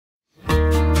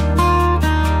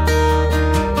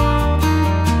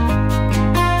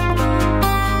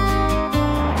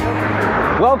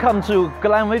Welcome to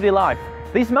Glen Waverley Live.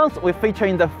 This month we're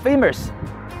featuring the famous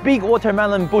Big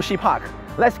Watermelon Bushy Park.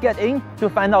 Let's get in to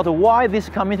find out why this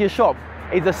community shop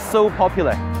is so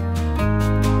popular.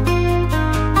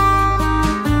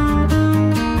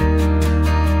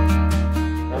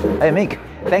 Hey Mick,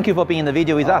 thank you for being in the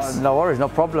video with us. No worries, no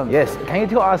problem. Yes, can you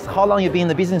tell us how long you've been in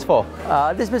the business for?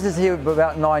 This business here for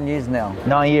about 9 years now.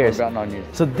 9 years. About 9 years.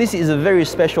 So this is a very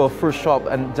special fruit shop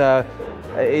and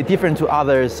different to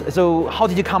others. So how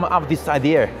did you come up with this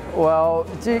idea? Well,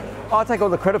 I take all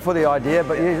the credit for the idea,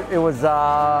 but it was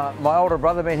my older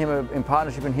brother, me and him in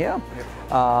partnership in here. Yep.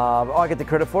 I get the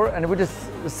credit for it, and we just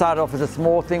started off as a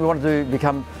small thing. We wanted to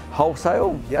become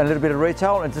wholesale, yep, and a little bit of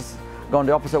retail, and just gone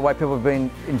the opposite way. People have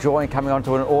been enjoying coming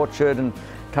onto an orchard and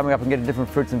coming up and getting different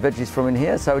fruits and veggies from in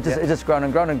here. So it's just grown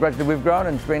and grown, and gradually we've grown,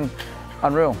 and it's been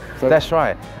unreal. So that's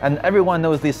right, and everyone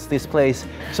knows this place.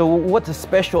 So what's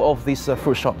special of this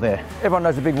fruit shop there? Everyone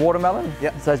knows the Big Watermelon.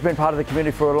 Yep. So it's been part of the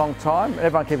community for a long time, and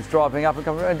everyone keeps driving up and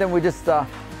coming. And then we just, like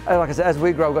I said, as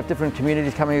we grow, we've got different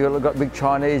communities coming. We've got big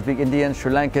Chinese, big Indian,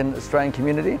 Sri Lankan, Australian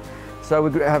community. So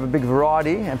we have a big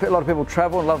variety, and a lot of people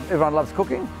travel, and everyone loves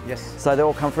cooking. Yes. So they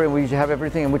all come through, and we usually have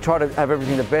everything, and we try to have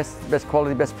everything the best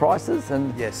quality, best prices,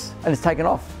 and yes, and it's taken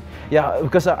off. Yeah,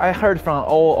 because I heard from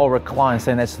all our clients,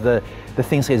 and that's the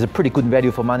thing is a pretty good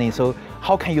value for money. So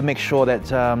how can you make sure that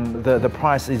the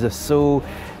price is so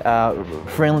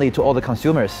friendly to all the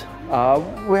consumers?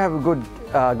 We have a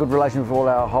good relation with all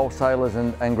our wholesalers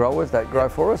and growers that grow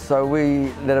for us. So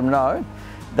we let them know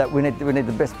that we need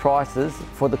the best prices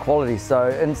for the quality. So,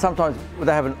 and sometimes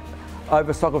they have an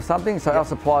overstock of something, so our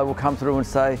supplier will come through and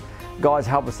say, guys,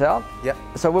 help us out. Yep.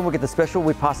 So when we get the special,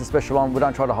 we pass the special on. We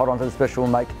don't try to hold on to the special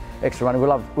and make extra money. We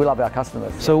love our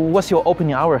customers. So what's your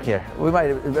opening hour here? We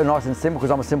made it nice and simple because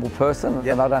I'm a simple person,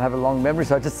 yep, and I don't have a long memory.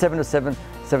 So just 7 to 7,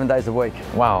 7 days a week.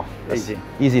 Wow. Easy.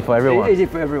 Easy for everyone. Easy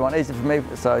for everyone, easy for me,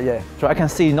 so yeah. So I can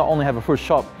see you not only have a fruit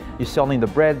shop, you're selling the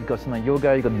bread, you got some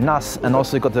yogurt, you got nuts, and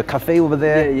also you got the cafe over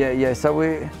there. Yeah. So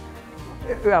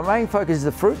our main focus is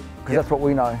the fruit, because that's what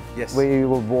we know. Yes. We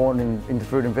were born into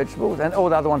fruit and vegetables, and all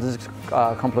the other ones is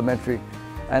complementary.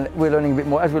 And we're learning a bit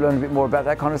more. As we learn a bit more about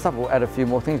that kind of stuff, we'll add a few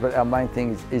more things, but our main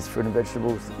thing is fruit and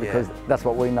vegetables, because that's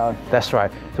what we know. That's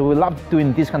right. So we love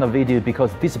doing this kind of video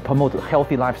because this promotes a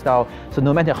healthy lifestyle. So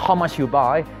no matter how much you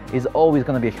buy, it's always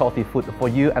going to be healthy food for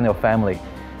you and your family.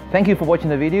 Thank you for watching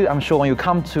the video. I'm sure when you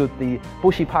come to the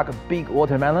Bushy Park Big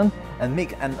Watermelon and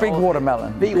Mick and Big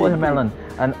Watermelon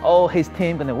and all his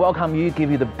team going to welcome you, give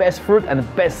you the best fruit and the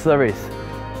best service.